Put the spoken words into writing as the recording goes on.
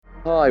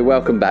Hi,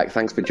 welcome back.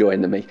 Thanks for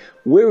joining me.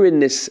 We're in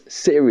this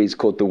series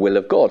called The Will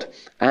of God.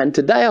 And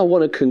today I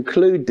want to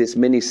conclude this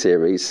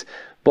mini-series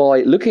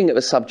by looking at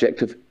the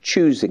subject of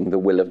choosing the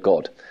will of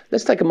God.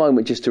 Let's take a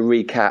moment just to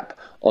recap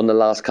on the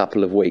last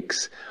couple of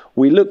weeks.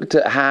 We looked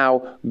at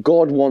how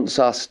God wants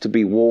us to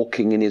be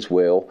walking in his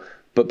will,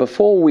 but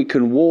before we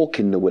can walk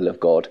in the will of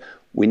God,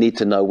 we need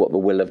to know what the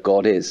will of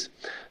God is.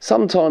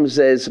 Sometimes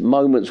there's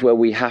moments where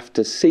we have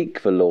to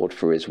seek the Lord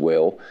for his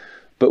will,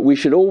 but we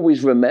should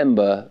always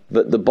remember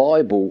that the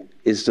Bible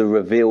is the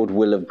revealed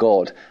will of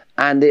God,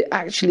 and it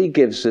actually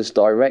gives us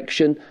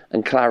direction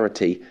and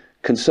clarity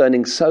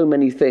concerning so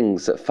many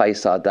things that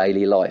face our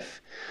daily life.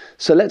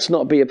 So let's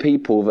not be a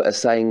people that are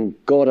saying,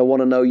 God, I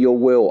want to know your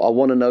will, I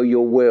want to know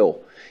your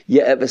will,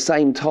 yet at the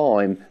same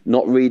time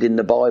not reading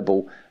the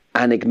Bible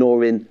and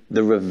ignoring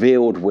the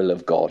revealed will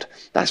of God.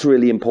 That's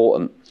really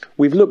important.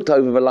 We've looked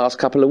over the last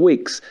couple of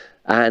weeks,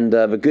 and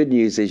the good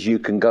news is you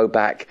can go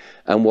back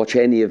and watch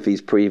any of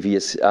these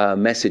previous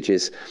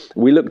messages.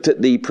 We looked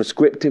at the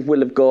prescriptive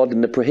will of God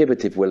and the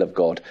prohibitive will of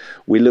God.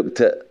 We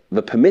looked at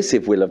the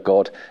permissive will of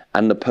God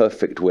and the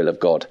perfect will of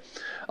God.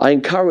 I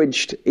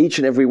encouraged each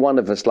and every one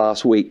of us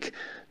last week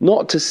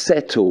not to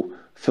settle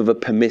for the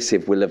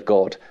permissive will of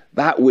God,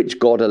 that which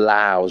God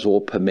allows or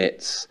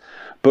permits,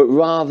 but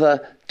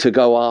rather to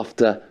go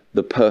after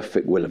the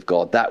perfect will of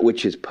God, that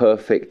which is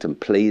perfect and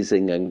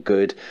pleasing and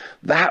good,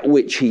 that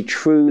which he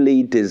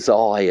truly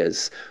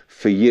desires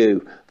for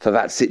you, for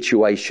that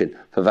situation,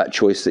 for that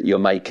choice that you're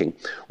making.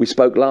 We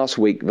spoke last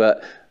week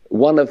that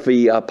one of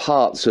the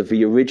parts of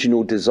the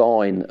original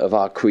design of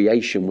our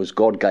creation was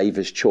God gave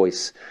us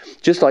choice.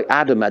 Just like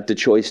Adam had the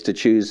choice to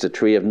choose the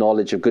tree of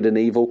knowledge of good and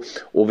evil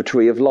or the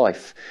tree of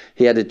life.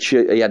 He had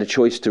a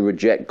choice to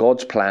reject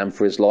God's plan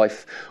for his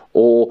life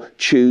or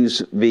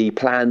choose the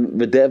plan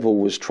the devil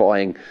was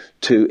trying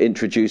to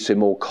introduce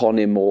him or con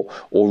him or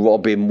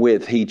rob him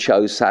with. He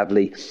chose,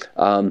 sadly,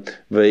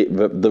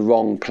 the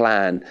wrong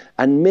plan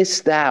and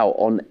missed out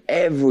on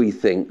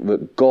everything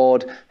that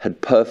God had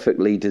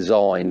perfectly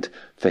designed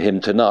for him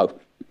to know.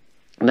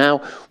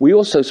 Now, we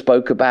also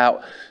spoke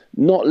about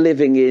not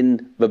living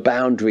in the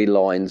boundary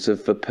lines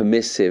of the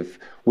permissive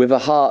with a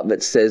heart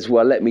that says,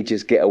 well, let me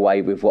just get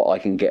away with what I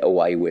can get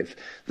away with.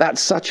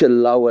 That's such a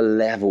lower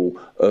level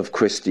of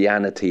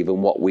Christianity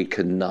than what we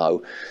can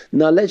know.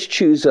 Now, let's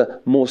choose a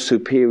more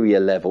superior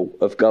level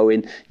of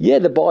going, yeah,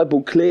 the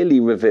Bible clearly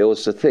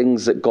reveals the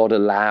things that God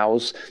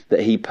allows,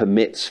 that he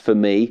permits for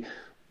me,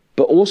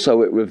 but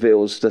also it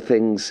reveals the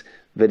things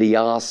that he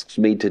asks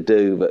me to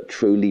do that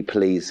truly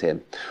please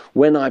him.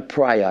 When I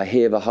pray, I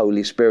hear the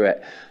Holy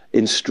Spirit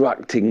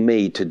instructing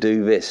me to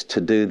do this, to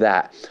do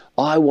that.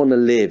 I want to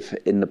live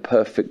in the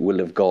perfect will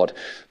of God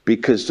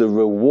because the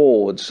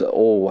rewards are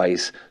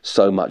always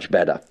so much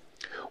better.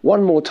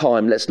 One more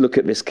time, let's look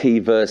at this key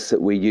verse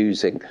that we're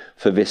using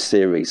for this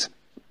series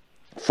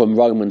from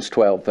Romans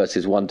 12,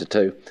 verses 1 to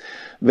 2.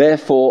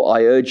 Therefore,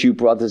 I urge you,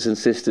 brothers and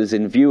sisters,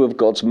 in view of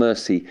God's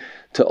mercy,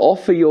 to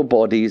offer your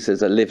bodies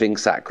as a living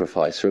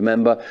sacrifice.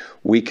 Remember,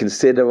 we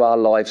consider our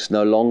lives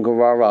no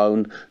longer our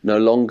own, no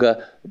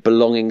longer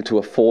belonging to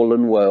a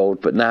fallen world,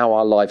 but now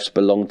our lives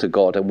belong to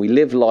God, and we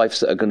live lives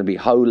that are going to be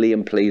holy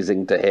and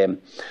pleasing to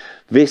him.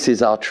 This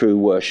is our true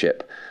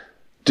worship.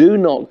 Do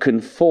not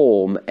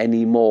conform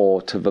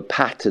anymore to the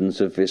patterns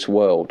of this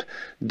world.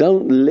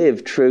 Don't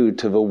live true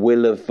to the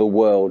will of the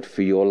world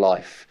for your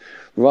life.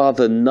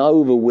 Rather,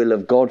 know the will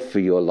of God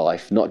for your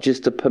life, not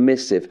just the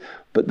permissive,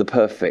 but the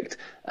perfect,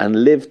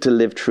 and live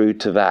true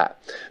to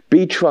that.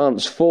 Be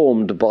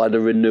transformed by the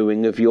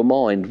renewing of your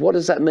mind. What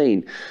does that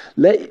mean?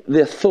 Let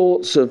the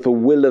thoughts of the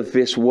will of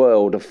this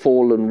world, a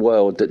fallen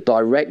world that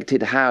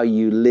directed how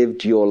you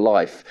lived your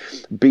life,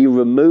 be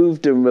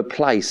removed and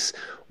replaced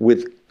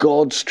with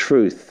God's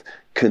truth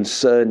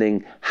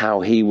concerning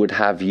how he would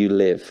have you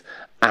live,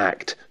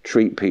 act,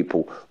 treat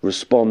people,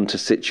 respond to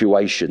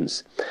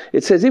situations.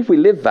 It says if we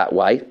live that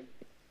way,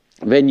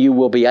 then you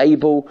will be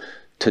able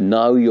to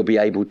know, you'll be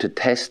able to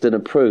test and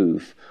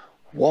approve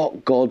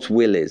what God's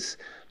will is.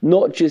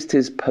 Not just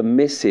his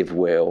permissive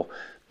will,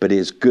 but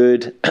his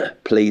good,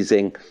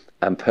 pleasing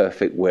and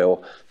perfect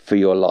will for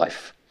your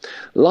life.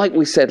 Like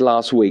we said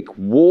last week,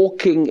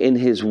 walking in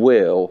his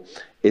will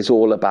is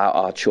all about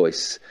our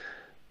choice.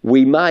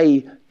 We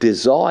may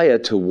desire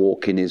to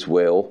walk in his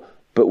will,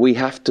 but we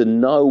have to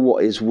know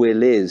what his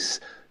will is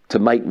to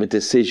make the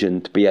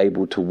decision to be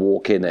able to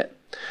walk in it.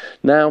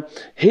 Now,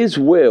 his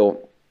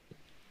will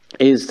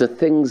is the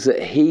things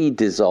that he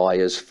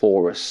desires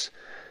for us,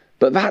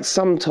 but that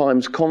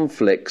sometimes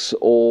conflicts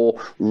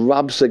or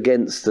rubs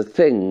against the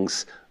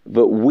things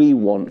that we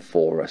want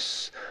for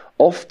us.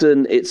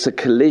 Often it's a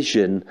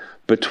collision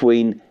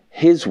between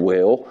his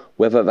will,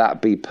 whether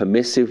that be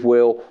permissive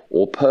will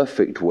or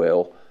perfect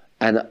will,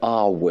 and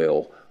our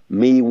will.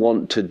 Me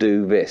want to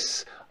do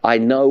this. I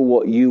know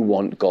what you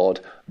want, God,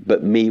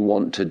 but me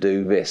want to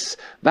do this.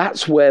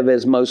 That's where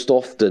there's most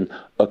often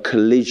a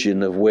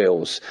collision of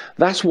wills.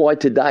 That's why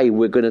today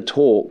we're going to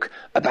talk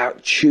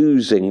about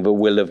choosing the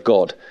will of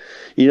God.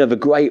 You know, the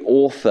great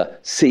author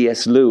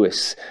C.S.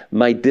 Lewis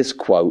made this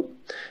quote: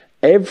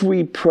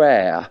 Every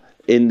prayer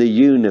in the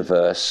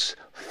universe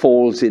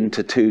falls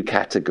into two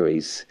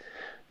categories.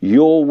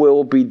 Your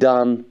will be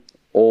done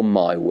or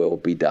my will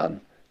be done.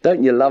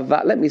 Don't you love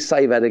that? Let me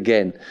say that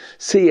again.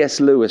 C.S.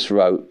 Lewis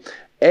wrote,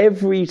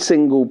 every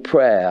single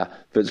prayer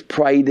that's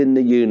prayed in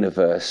the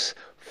universe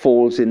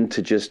falls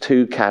into just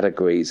two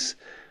categories.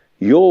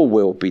 Your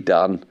will be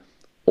done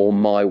or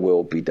my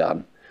will be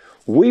done.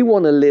 We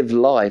want to live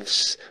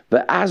lives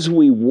that as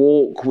we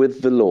walk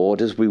with the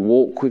Lord, as we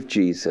walk with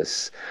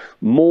Jesus,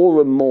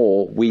 more and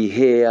more we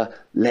hear,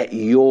 let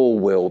your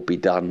will be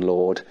done,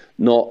 Lord,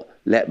 not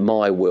let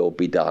my will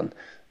be done.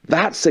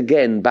 That's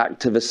again back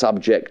to the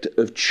subject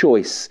of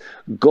choice.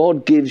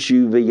 God gives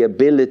you the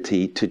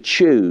ability to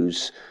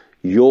choose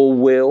your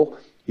will,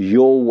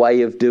 your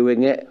way of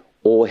doing it,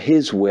 or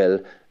his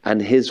will and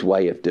his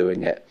way of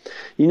doing it.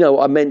 You know,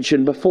 I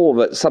mentioned before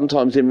that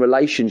sometimes in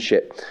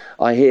relationship,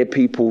 I hear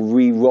people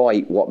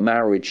rewrite what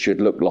marriage should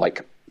look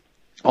like.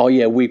 Oh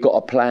yeah, we've got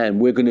a plan.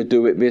 We're going to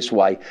do it this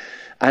way.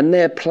 And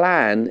their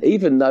plan,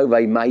 even though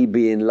they may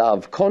be in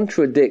love,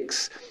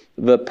 contradicts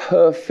the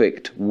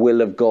perfect will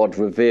of God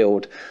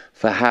revealed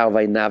for how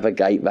they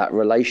navigate that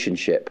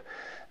relationship.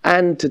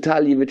 And to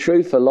tell you the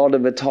truth, a lot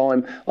of the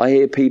time I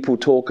hear people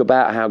talk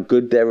about how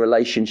good their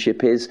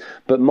relationship is.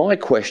 But my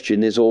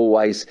question is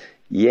always,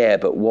 yeah,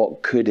 but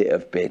what could it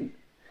have been?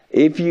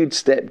 If you'd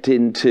stepped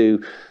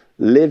into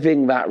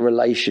living that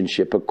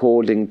relationship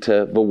according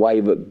to the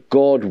way that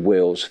God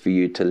wills for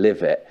you to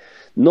live it,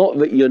 not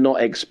that you're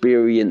not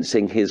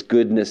experiencing his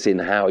goodness in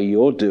how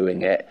you're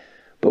doing it,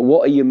 but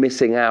what are you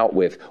missing out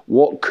with?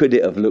 What could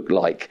it have looked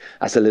like?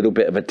 That's a little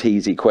bit of a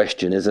teasy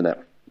question, isn't it?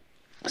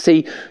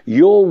 See,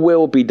 your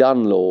will be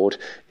done, Lord,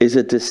 is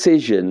a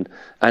decision,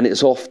 and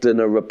it's often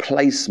a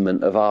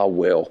replacement of our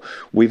will.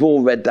 We've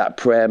all read that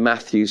prayer,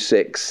 Matthew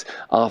 6,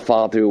 Our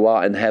Father who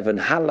art in heaven,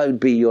 hallowed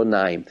be your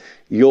name,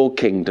 your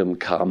kingdom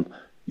come,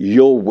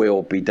 your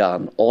will be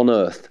done on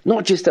earth.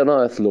 Not just on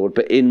earth, Lord,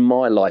 but in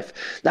my life.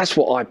 That's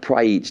what I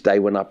pray each day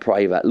when I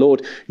pray that.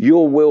 Lord,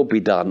 your will be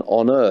done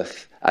on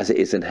earth as it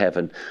is in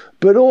heaven.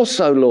 But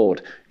also,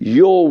 Lord,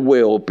 your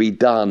will be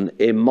done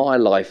in my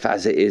life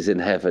as it is in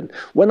heaven.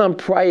 When I'm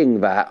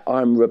praying that,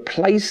 I'm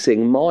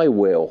replacing my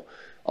will.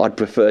 I'd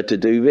prefer to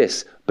do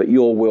this, but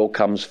your will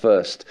comes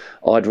first.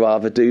 I'd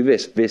rather do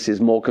this. This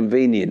is more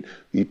convenient,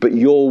 but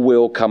your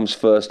will comes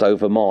first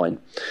over mine.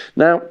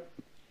 Now,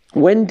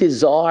 when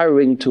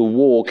desiring to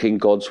walk in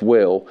God's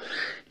will,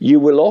 you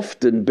will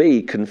often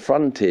be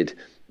confronted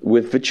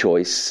with the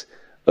choice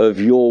of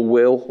your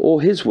will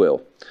or his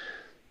will.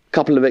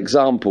 Couple of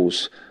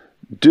examples.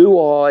 Do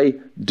I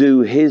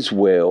do his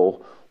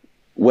will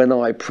when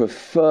I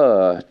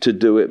prefer to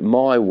do it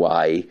my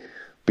way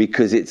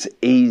because it's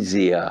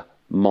easier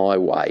my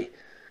way?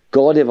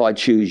 God, if I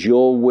choose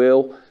your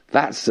will,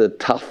 that's a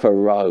tougher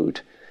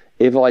road.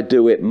 If I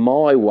do it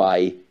my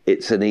way,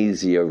 it's an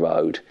easier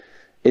road.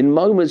 In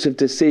moments of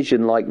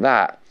decision like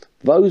that,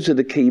 those are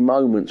the key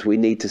moments we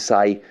need to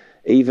say,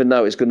 even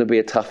though it's going to be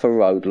a tougher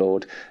road,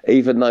 Lord,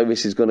 even though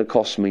this is going to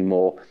cost me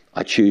more,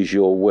 I choose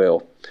your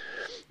will.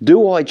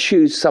 Do I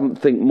choose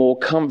something more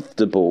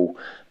comfortable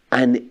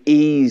and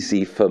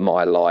easy for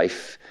my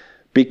life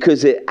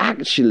because it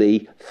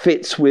actually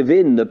fits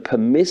within the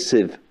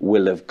permissive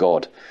will of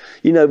God?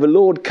 You know, the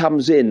Lord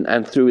comes in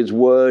and through his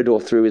word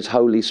or through his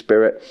Holy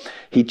Spirit,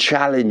 he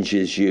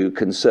challenges you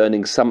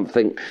concerning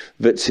something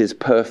that's his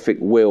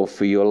perfect will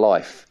for your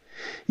life.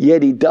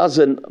 Yet he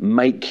doesn't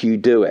make you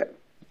do it.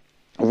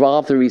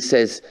 Rather, he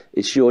says,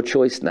 it's your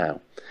choice now.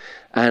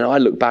 And I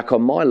look back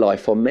on my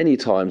life on many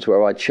times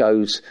where I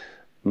chose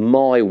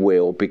my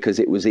will because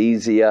it was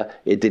easier,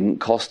 it didn't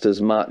cost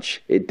as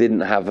much, it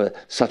didn't have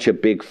such a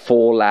big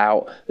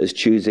fallout as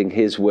choosing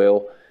his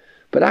will.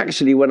 But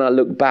actually, when I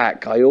look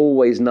back, I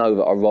always know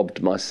that I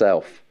robbed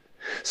myself.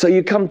 So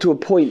you come to a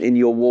point in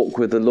your walk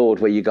with the Lord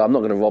where you go, I'm not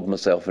going to rob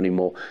myself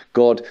anymore.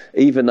 God,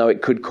 even though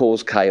it could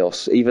cause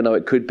chaos, even though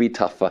it could be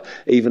tougher,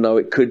 even though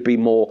it could be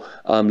more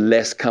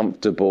less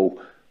comfortable,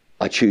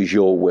 I choose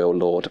your will,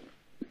 Lord.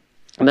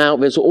 Now,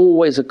 there's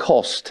always a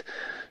cost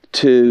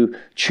to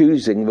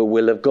choosing the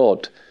will of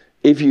God.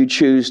 If you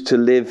choose to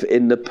live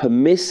in the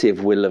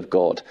permissive will of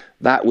God,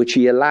 that which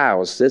he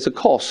allows, there's a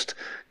cost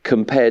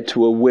compared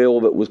to a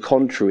will that was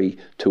contrary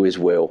to his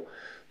will.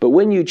 But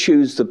when you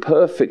choose the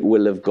perfect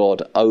will of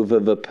God over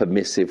the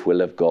permissive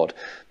will of God,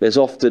 there's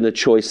often a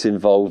choice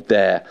involved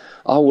there.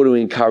 I want to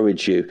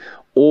encourage you,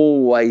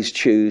 always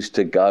choose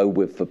to go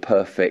with the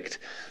perfect.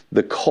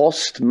 The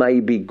cost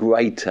may be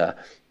greater,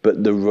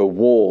 but the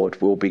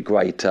reward will be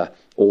greater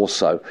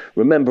also.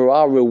 Remember,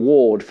 our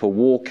reward for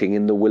walking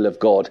in the will of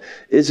God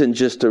isn't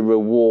just a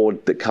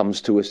reward that comes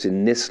to us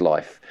in this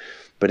life,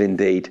 but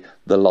indeed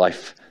the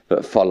life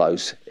that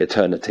follows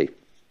eternity.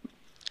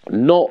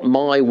 Not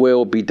my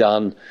will be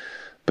done,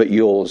 but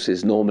yours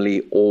is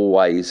normally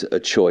always a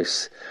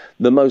choice.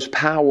 The most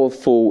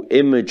powerful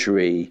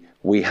imagery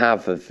we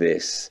have of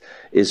this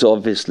is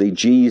obviously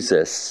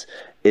Jesus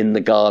in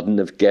the Garden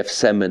of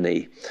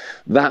Gethsemane.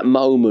 That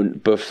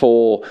moment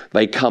before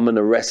they come and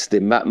arrest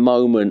him, that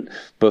moment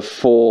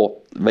before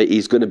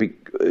he's going to be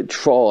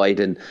tried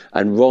and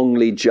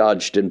wrongly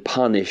judged and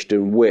punished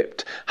and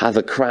whipped, have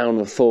a crown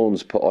of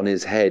thorns put on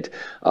his head,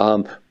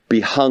 be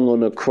hung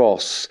on a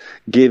cross,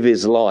 give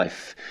his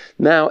life.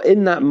 Now,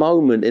 in that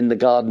moment in the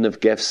Garden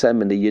of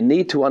Gethsemane, you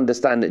need to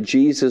understand that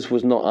Jesus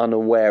was not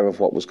unaware of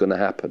what was going to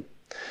happen.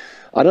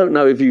 I don't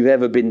know if you've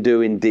ever been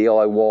doing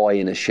DIY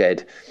in a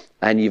shed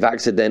and you've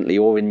accidentally,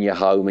 or in your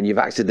home, and you've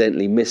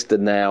accidentally missed a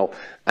nail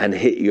and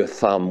hit your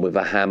thumb with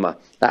a hammer.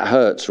 That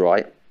hurts,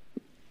 right?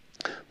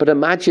 But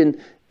imagine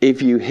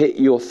if you hit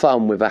your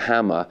thumb with a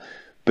hammer,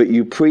 but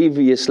you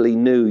previously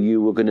knew you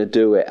were going to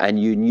do it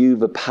and you knew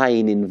the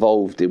pain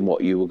involved in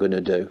what you were going to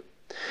do.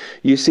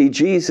 You see,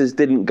 Jesus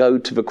didn't go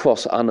to the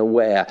cross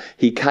unaware.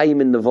 He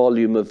came in the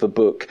volume of the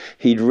book.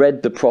 He'd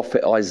read the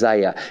prophet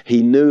Isaiah.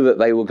 He knew that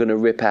they were going to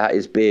rip out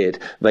his beard.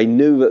 They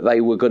knew that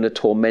they were going to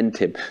torment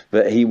him,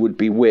 that he would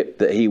be whipped,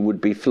 that he would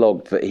be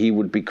flogged, that he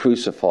would be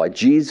crucified.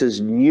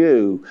 Jesus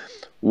knew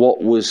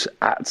what was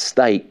at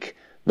stake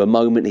the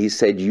moment he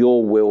said,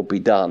 "Your will be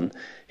done."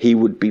 He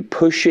would be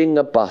pushing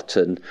a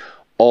button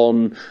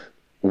on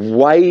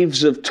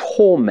waves of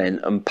torment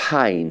and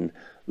pain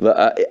that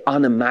are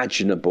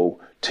unimaginable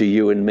to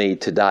you and me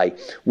today.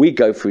 We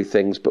go through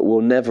things, but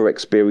we'll never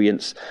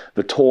experience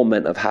the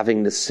torment of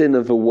having the sin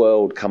of the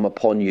world come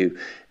upon you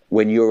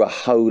when you're a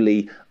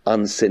holy,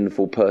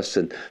 unsinful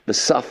person. The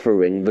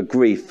suffering, the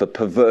grief, the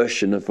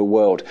perversion of the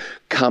world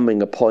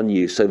coming upon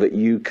you so that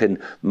you can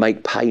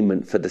make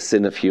payment for the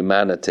sin of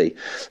humanity.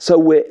 So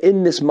we're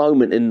in this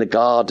moment in the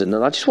garden,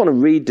 and I just want to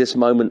read this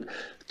moment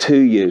to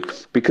you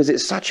because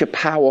it's such a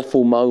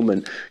powerful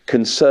moment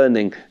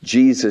concerning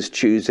Jesus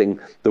choosing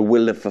the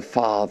will of the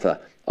Father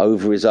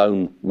over his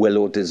own will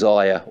or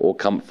desire or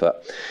comfort.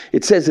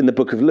 It says in the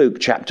book of Luke,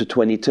 chapter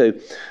 22,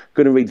 I'm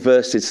going to read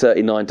verses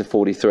 39 to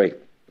 43.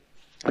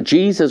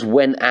 Jesus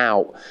went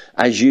out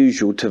as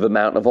usual to the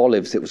Mount of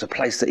Olives. It was a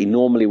place that he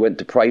normally went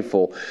to pray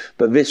for,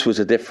 but this was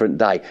a different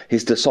day.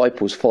 His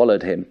disciples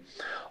followed him.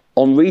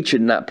 On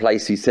reaching that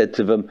place, he said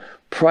to them,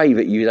 "Pray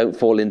that you don't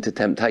fall into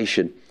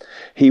temptation."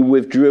 He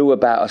withdrew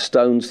about a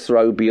stone's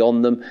throw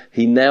beyond them.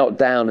 He knelt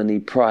down and he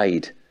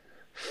prayed,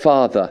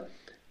 "Father,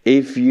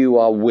 if you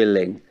are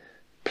willing,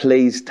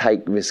 please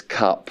take this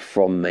cup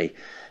from me."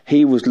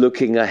 He was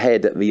looking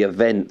ahead at the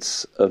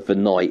events of the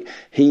night.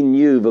 He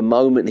knew the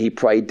moment he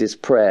prayed this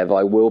prayer,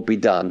 "Thy will be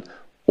done,"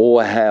 all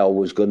hell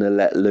was going to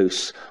let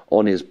loose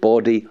on his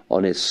body,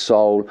 on his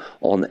soul,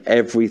 on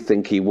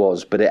everything he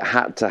was. But it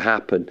had to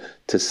happen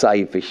to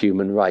save the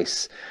human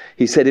race.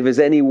 He said, "If there's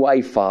any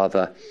way,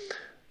 Father,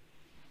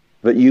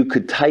 that you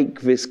could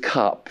take this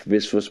cup,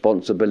 this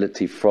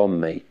responsibility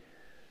from me,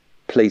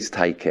 please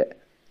take it.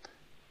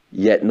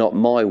 Yet not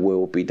my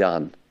will be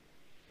done,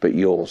 but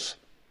yours."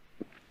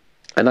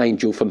 An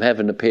angel from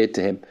heaven appeared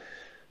to him,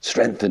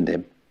 strengthened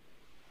him.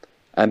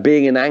 And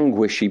being in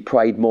anguish, he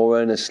prayed more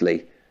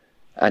earnestly,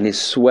 and his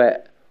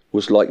sweat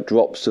was like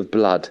drops of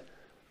blood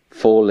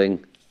falling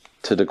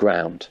to the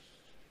ground.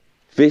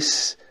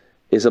 This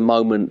is a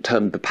moment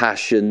termed the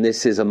Passion.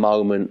 This is a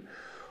moment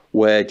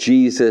where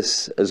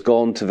Jesus has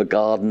gone to the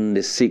garden,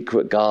 this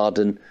secret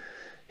garden.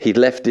 He'd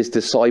left his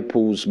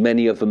disciples,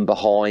 many of them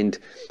behind.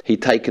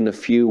 He'd taken a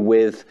few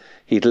with.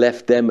 He'd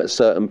left them at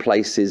certain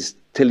places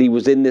till he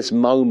was in this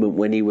moment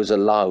when he was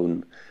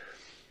alone,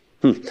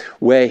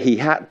 where he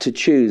had to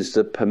choose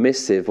the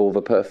permissive or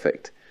the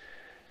perfect.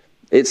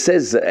 It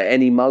says that at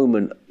any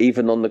moment,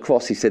 even on the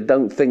cross, he said,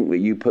 "Don't think that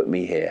you put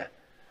me here.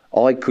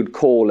 I could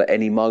call at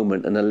any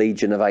moment and a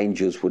legion of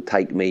angels would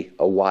take me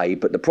away."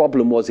 But the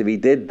problem was, if he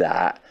did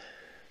that,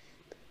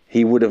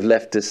 he would have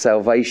left the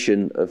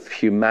salvation of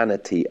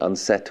humanity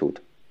unsettled.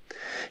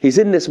 He's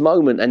in this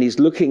moment and he's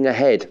looking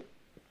ahead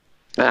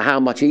at how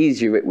much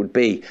easier it would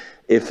be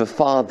if the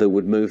Father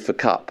would move the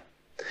cup.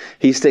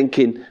 He's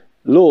thinking,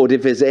 "Lord,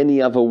 if there's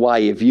any other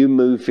way, if you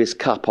move this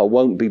cup, I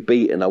won't be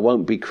beaten, I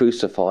won't be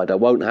crucified, I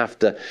won't have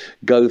to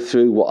go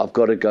through what I've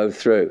got to go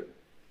through."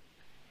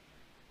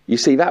 You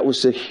see, that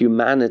was the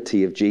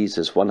humanity of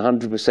Jesus,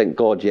 100%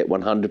 God, yet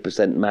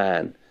 100%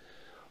 man,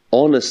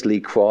 honestly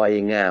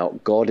crying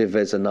out, "God, if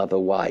there's another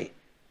way."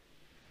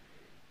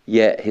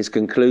 Yet his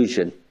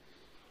conclusion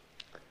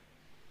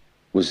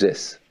was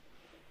this: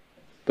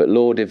 "But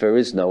Lord, if there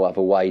is no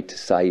other way to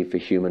save the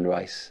human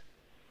race,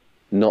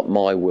 not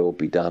my will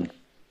be done,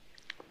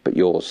 but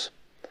yours."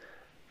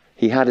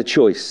 He had a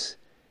choice.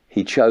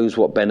 He chose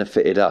what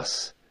benefited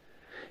us.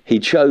 He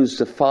chose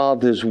the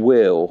Father's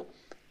will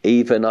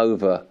even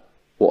over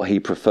what he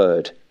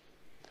preferred.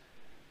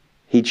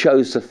 He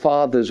chose the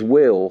Father's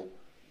will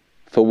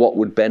for what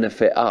would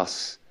benefit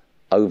us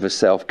over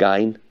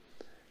self-gain.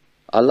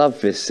 I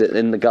love this.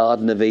 In the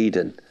Garden of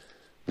Eden,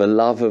 the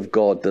love of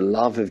God, the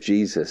love of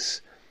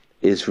Jesus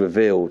is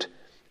revealed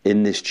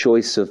in this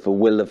choice of the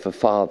will of the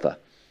Father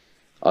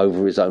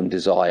over his own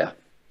desire.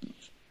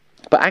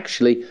 But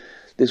actually,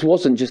 this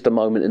wasn't just a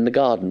moment in the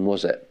garden,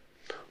 was it?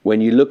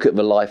 When you look at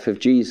the life of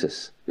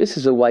Jesus, this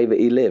is a way that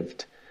he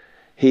lived.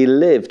 He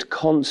lived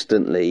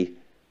constantly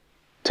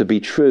to be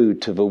true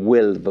to the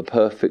will, the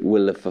perfect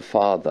will of the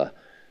Father,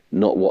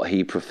 not what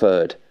he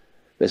preferred.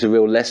 There's a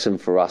real lesson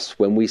for us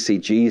when we see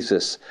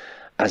Jesus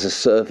as a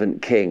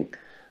servant king,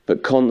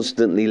 but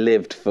constantly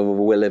lived for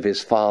the will of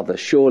his Father.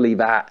 Surely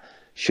that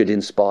should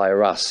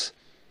inspire us.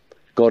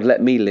 God,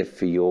 let me live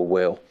for your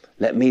will.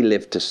 Let me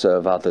live to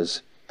serve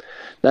others.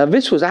 Now,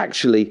 this was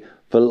actually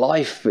the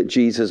life that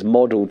Jesus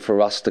modelled for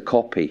us to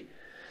copy.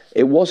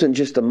 It wasn't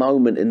just a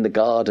moment in the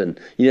garden.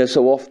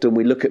 So often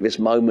we look at this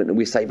moment and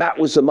we say, that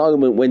was the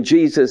moment when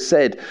Jesus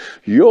said,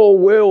 your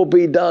will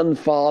be done,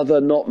 Father,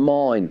 not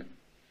mine.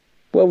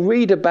 Well,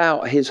 read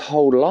about his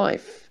whole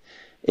life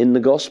in the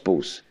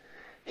Gospels.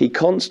 He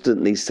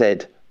constantly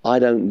said, I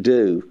don't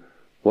do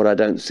what I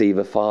don't see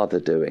the Father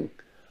doing.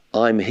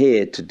 I'm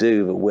here to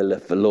do the will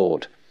of the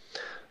Lord.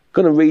 I'm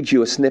going to read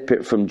you a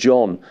snippet from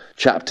John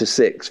chapter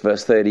 6,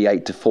 verse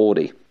 38 to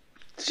 40.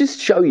 To just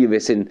show you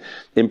this in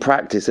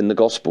practice in the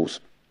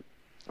Gospels.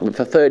 And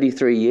for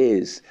 33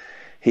 years,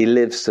 he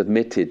lived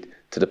submitted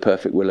to the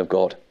perfect will of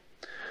God.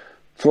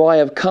 For I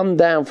have come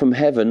down from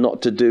heaven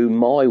not to do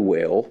my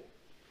will,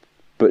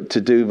 but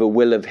to do the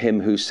will of him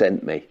who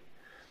sent me.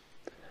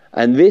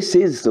 And this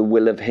is the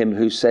will of him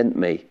who sent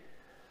me,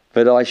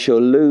 that I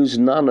shall lose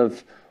none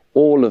of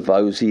all of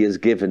those he has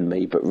given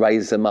me, but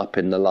raise them up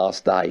in the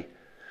last day.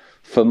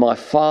 For my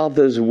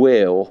Father's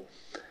will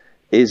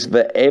is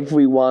that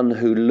everyone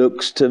who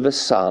looks to the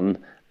Son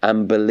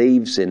and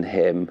believes in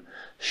him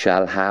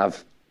shall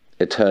have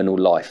eternal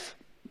life.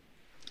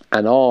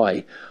 And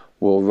I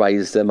will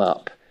raise them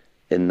up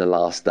in the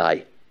last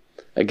day.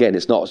 Again,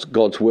 it's not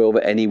God's will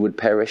that any would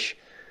perish.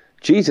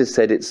 Jesus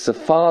said it's the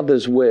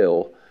Father's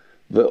will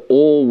that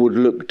all would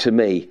look to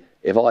me.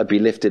 If I be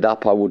lifted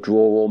up, I will draw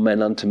all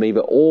men unto me.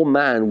 That all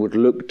man would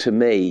look to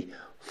me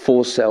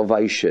for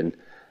salvation.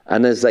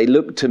 And as they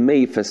look to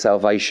me for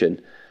salvation,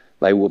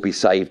 they will be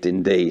saved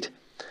indeed.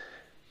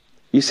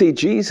 You see,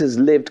 Jesus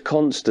lived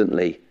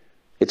constantly.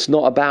 It's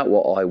not about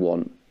what I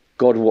want.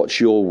 God, what's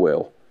your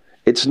will?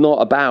 It's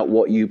not about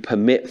what you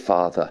permit,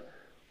 Father.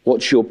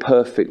 What's your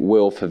perfect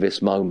will for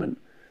this moment?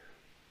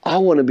 I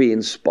want to be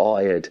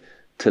inspired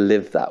to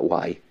live that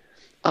way.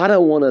 I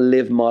don't want to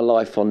live my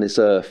life on this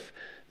earth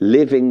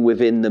living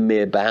within the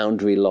mere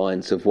boundary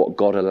lines of what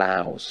God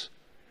allows.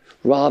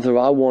 Rather,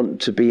 I want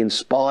to be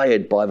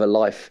inspired by the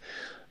life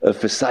of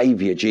the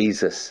Saviour,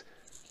 Jesus.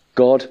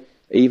 God,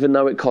 even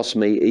though it costs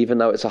me, even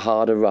though it's a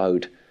harder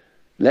road,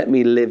 let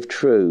me live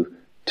true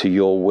to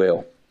your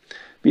will.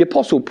 The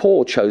Apostle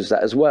Paul chose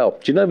that as well.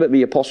 Do you know that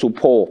the Apostle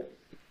Paul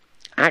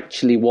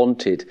actually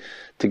wanted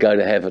to go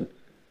to heaven?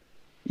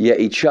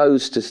 Yet he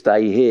chose to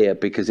stay here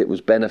because it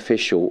was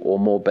beneficial or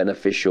more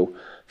beneficial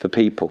for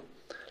people.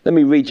 Let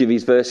me read you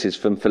these verses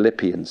from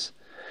Philippians.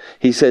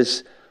 He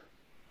says,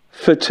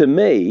 for to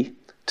me,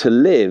 to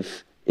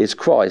live is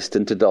Christ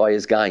and to die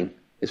is gain.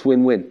 It's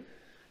win-win.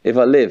 If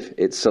I live,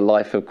 it's the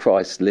life of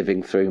Christ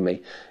living through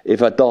me.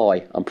 If I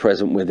die, I'm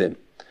present with him.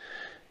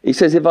 He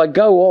says, if I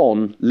go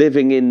on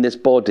living in this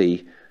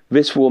body,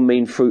 this will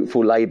mean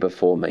fruitful labour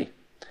for me.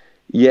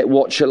 Yet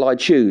what shall I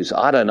choose?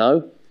 I don't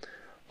know.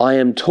 I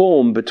am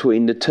torn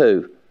between the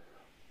two.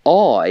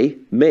 My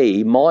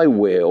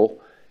will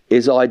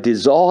is I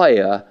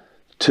desire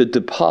to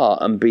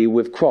depart and be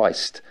with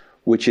Christ,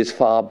 which is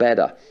far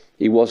better.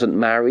 He wasn't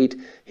married.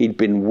 He'd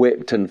been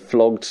whipped and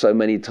flogged so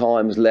many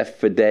times,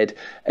 left for dead.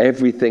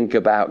 Everything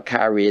about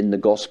carrying the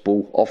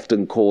gospel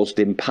often caused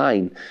him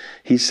pain.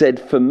 He said,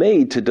 for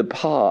me to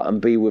depart and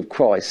be with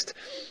Christ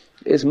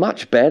is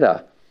much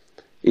better.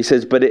 He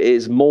says, but it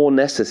is more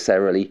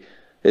necessary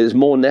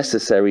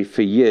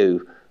for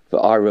you that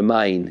I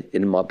remain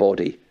in my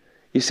body.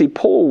 You see,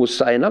 Paul was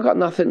saying, I've got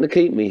nothing to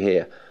keep me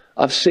here.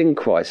 I've seen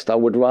Christ. I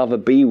would rather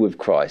be with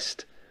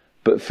Christ.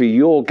 But for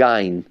your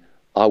gain,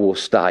 I will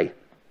stay.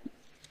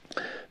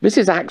 This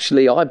is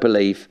actually, I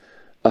believe,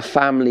 a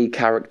family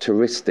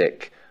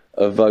characteristic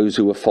of those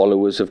who are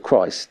followers of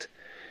Christ.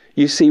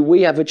 You see,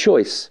 we have a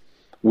choice.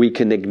 We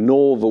can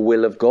ignore the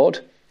will of God.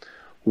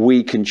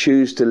 We can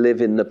choose to live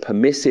in the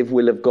permissive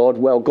will of God.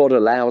 Well, God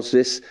allows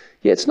this.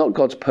 Yeah, it's not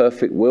God's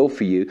perfect will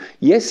for you.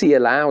 Yes, he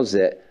allows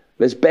it.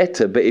 There's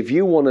better. But if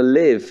you want to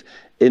live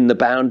in the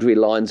boundary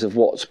lines of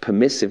what's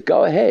permissive,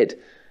 go ahead.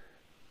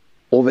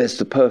 Or there's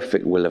the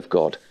perfect will of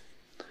God.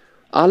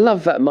 I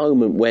love that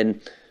moment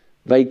when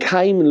they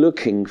came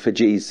looking for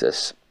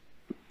Jesus.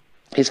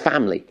 His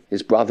family,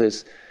 his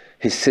brothers,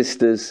 his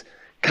sisters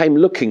came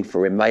looking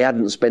for him. They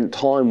hadn't spent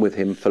time with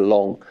him for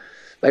long.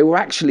 They were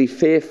actually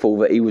fearful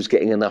that he was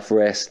getting enough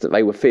rest, that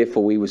they were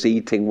fearful he was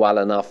eating well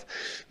enough,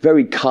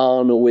 very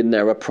carnal in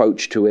their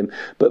approach to him.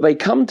 But they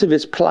come to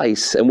this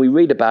place, and we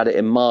read about it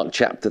in Mark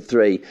chapter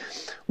 3,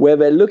 where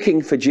they're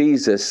looking for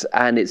Jesus,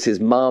 and it's his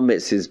mum,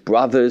 it's his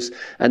brothers,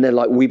 and they're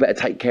like, we better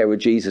take care of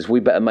Jesus. We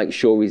better make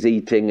sure he's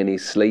eating and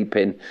he's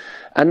sleeping.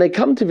 And they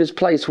come to this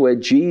place where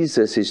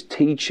Jesus is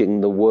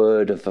teaching the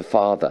word of the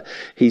Father.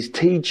 He's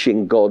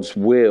teaching God's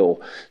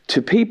will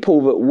to people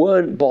that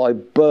weren't by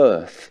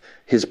birth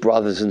his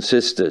brothers and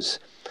sisters.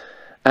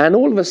 And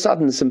all of a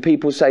sudden, some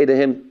people say to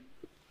him,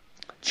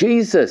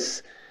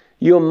 Jesus,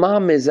 your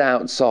mum is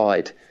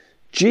outside.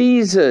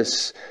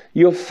 Jesus,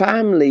 your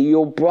family,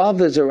 your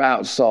brothers are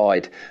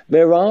outside.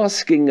 They're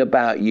asking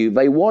about you.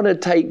 They want to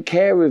take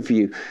care of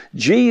you.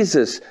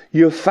 Jesus,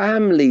 your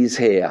family's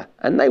here.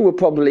 And they were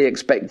probably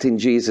expecting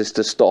Jesus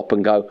to stop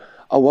and go,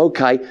 oh,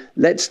 okay,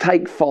 let's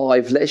take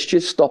 5. Let's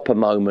just stop a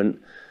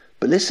moment.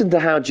 But listen to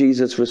how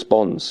Jesus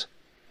responds.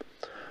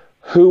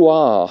 Who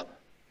are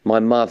my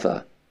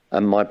mother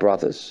and my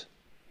brothers?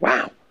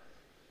 Wow.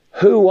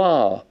 Who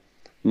are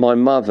my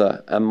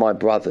mother and my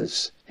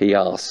brothers? He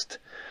asked.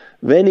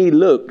 Then he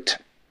looked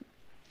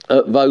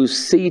at those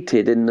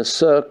seated in the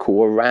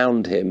circle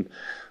around him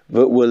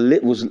that were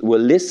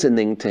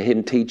listening to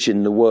him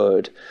teaching the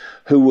word,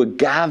 who were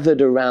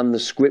gathered around the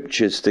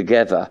scriptures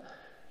together.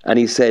 And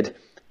he said,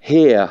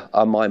 here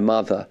are my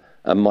mother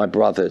and my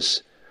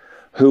brothers.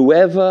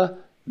 Whoever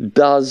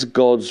does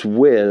God's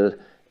will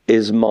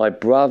is my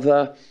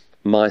brother,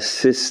 my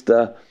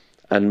sister,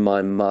 and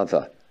my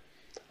mother.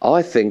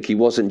 I think he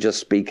wasn't just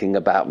speaking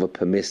about the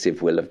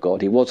permissive will of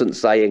God. He wasn't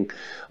saying,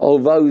 oh,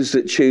 those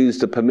that choose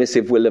the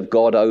permissive will of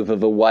God over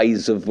the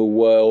ways of the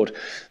world,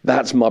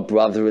 that's my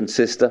brother and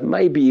sister.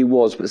 Maybe he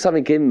was, but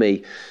something in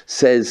me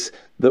says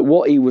that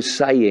what he was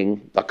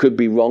saying, I could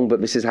be wrong, but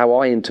this is how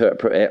I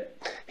interpret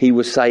it. He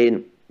was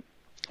saying,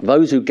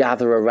 those who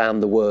gather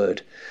around the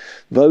word,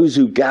 those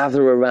who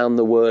gather around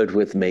the word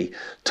with me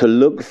to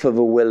look for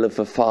the will of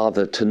the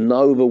Father, to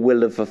know the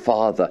will of the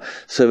Father,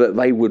 so that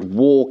they would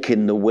walk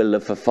in the will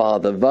of the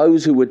Father.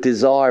 Those who were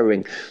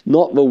desiring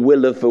not the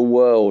will of the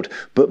world,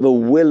 but the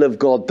will of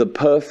God, the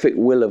perfect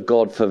will of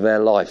God for their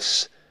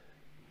lives.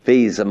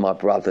 These are my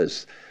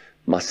brothers,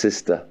 my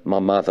sister, my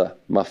mother,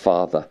 my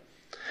father.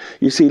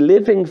 You see,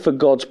 living for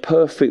God's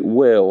perfect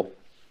will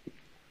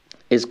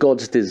is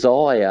God's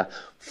desire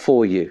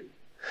for you.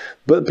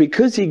 But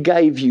because he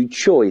gave you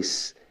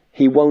choice,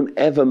 he won't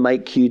ever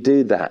make you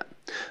do that.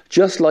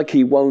 Just like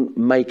he won't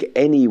make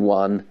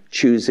anyone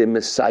choose him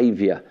as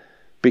saviour,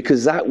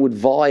 because that would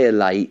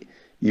violate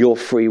your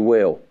free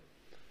will.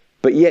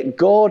 But yet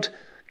God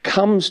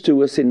comes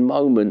to us in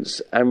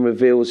moments and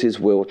reveals his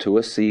will to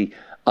us, the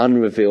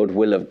unrevealed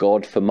will of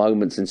God for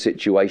moments and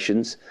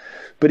situations.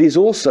 But he's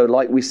also,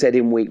 like we said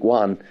in week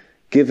 1,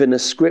 given a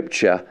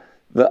scripture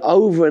that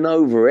over and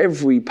over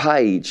every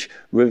page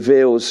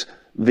reveals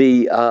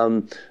the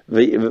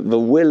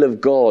will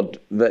of God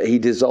that he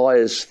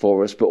desires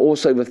for us, but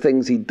also the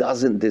things he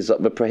doesn't desire,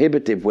 the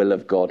prohibitive will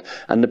of God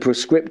and the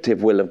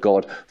prescriptive will of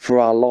God for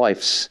our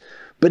lives.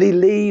 But he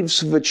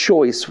leaves the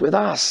choice with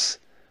us.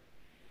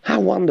 How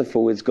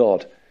wonderful is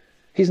God?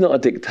 He's not a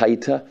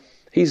dictator.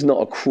 He's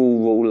not a cruel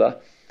ruler.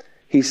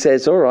 He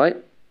says, all right,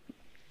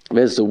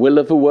 there's the will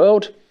of the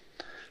world,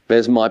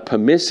 there's my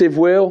permissive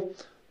will,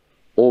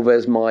 or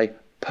there's my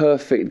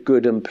perfect,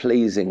 good and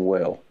pleasing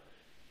will.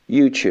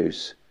 You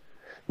choose.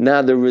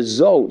 Now the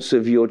results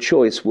of your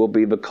choice will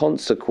be the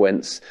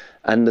consequence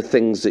and the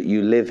things that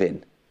you live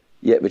in.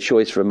 Yet the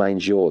choice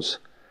remains yours.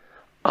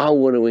 I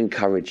want to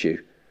encourage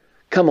you.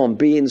 Come on,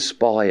 be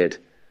inspired.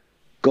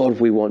 God,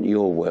 we want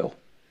your will.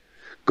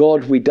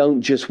 God, we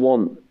don't just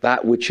want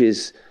that which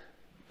is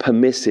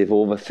permissive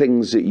or the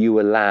things that you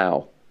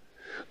allow.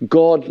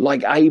 God,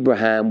 like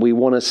Abraham, we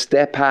want to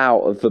step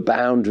out of the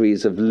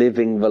boundaries of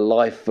living the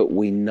life that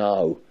we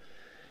know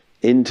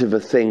into the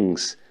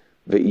things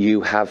that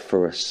you have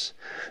for us.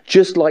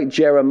 Just like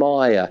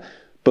Jeremiah,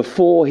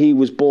 before he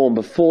was born,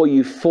 before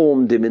you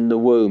formed him in the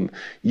womb,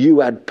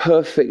 you had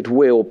perfect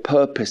will,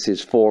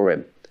 purposes for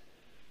him.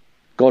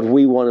 God,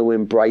 we want to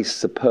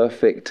embrace the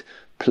perfect,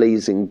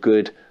 pleasing,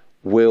 good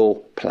will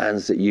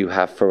plans that you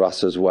have for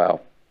us as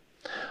well.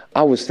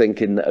 I was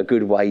thinking that a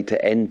good way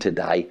to end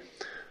today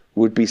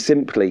would be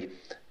simply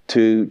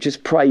to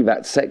just pray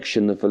that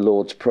section of the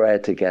Lord's Prayer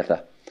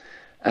together.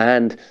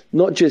 And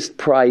not just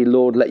pray,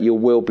 Lord, let your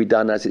will be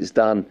done as it's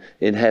done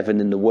in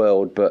heaven in the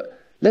world, but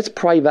let's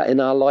pray that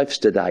in our lives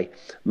today.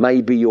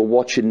 Maybe you're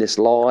watching this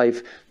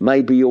live.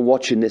 Maybe you're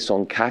watching this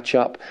on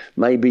catch-up.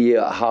 Maybe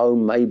you're at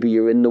home. Maybe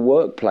you're in the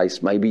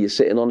workplace. Maybe you're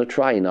sitting on a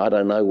train. I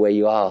don't know where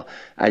you are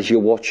as you're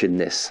watching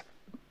this.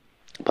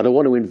 But I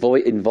want to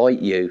invite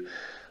you.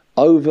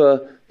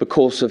 Over the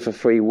course of the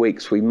 3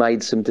 weeks, we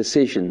made some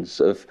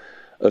decisions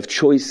of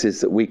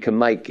choices that we can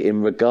make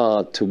in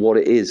regard to what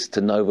it is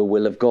to know the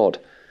will of God.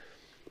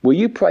 Will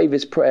you pray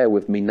this prayer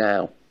with me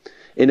now?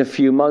 In a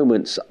few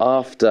moments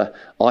after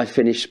I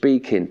finish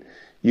speaking,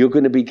 you're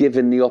going to be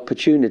given the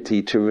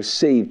opportunity to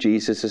receive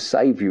Jesus as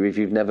Saviour if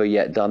you've never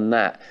yet done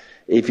that.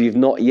 If you've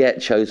not yet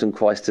chosen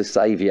Christ as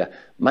Saviour,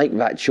 make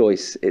that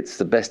choice. It's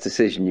the best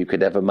decision you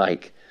could ever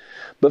make.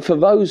 But for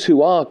those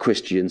who are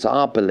Christians,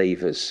 are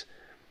believers,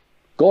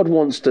 God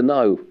wants to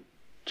know,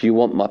 do you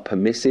want my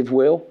permissive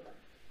will?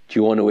 Do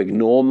you want to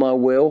ignore my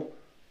will?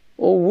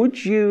 Or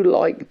would you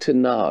like to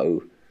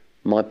know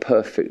my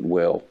perfect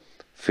will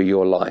for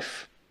your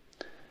life?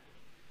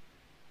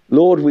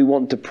 Lord, we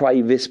want to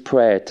pray this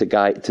prayer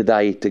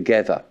today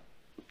together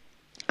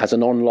as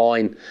an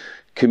online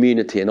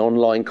community, an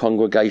online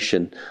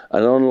congregation,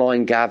 an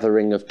online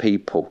gathering of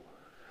people.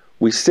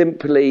 We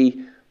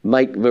simply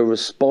make the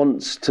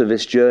response to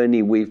this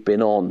journey we've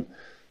been on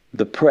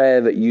the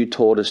prayer that you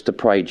taught us to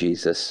pray,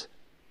 Jesus.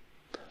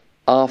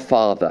 Our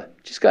Father,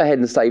 just go ahead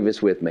and say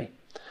this with me.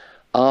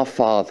 Our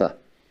Father,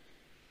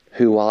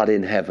 who art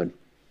in heaven,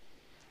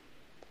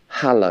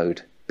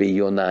 hallowed be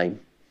your name.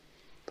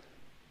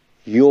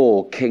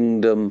 Your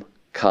kingdom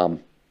come.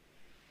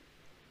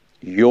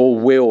 Your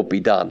will be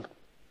done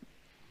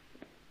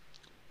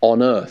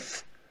on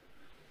earth,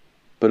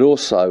 but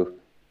also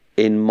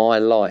in my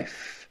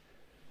life,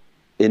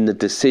 in the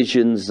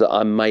decisions that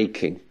I'm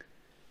making,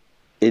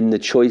 in the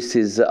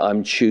choices that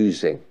I'm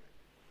choosing.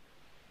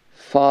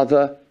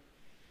 Father,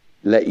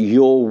 let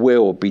your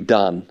will be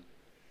done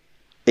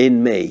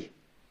in me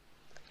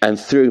and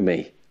through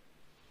me,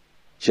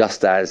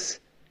 just as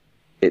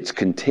it's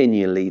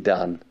continually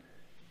done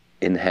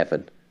in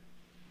heaven.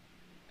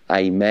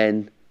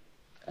 Amen,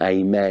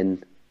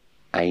 amen,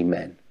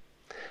 amen.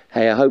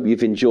 Hey, I hope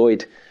you've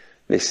enjoyed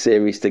this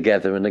series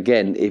together. And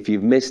again, if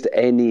you've missed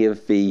any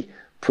of the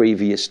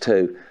previous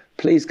two,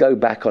 please go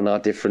back on our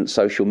different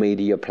social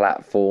media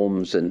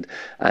platforms and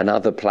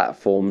other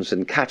platforms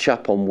and catch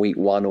up on week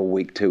 1 or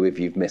week 2 if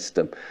you've missed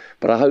them.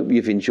 But I hope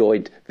you've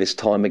enjoyed this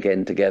time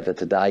again together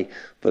today.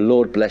 The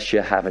Lord bless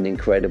you. Have an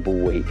incredible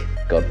week.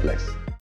 God bless.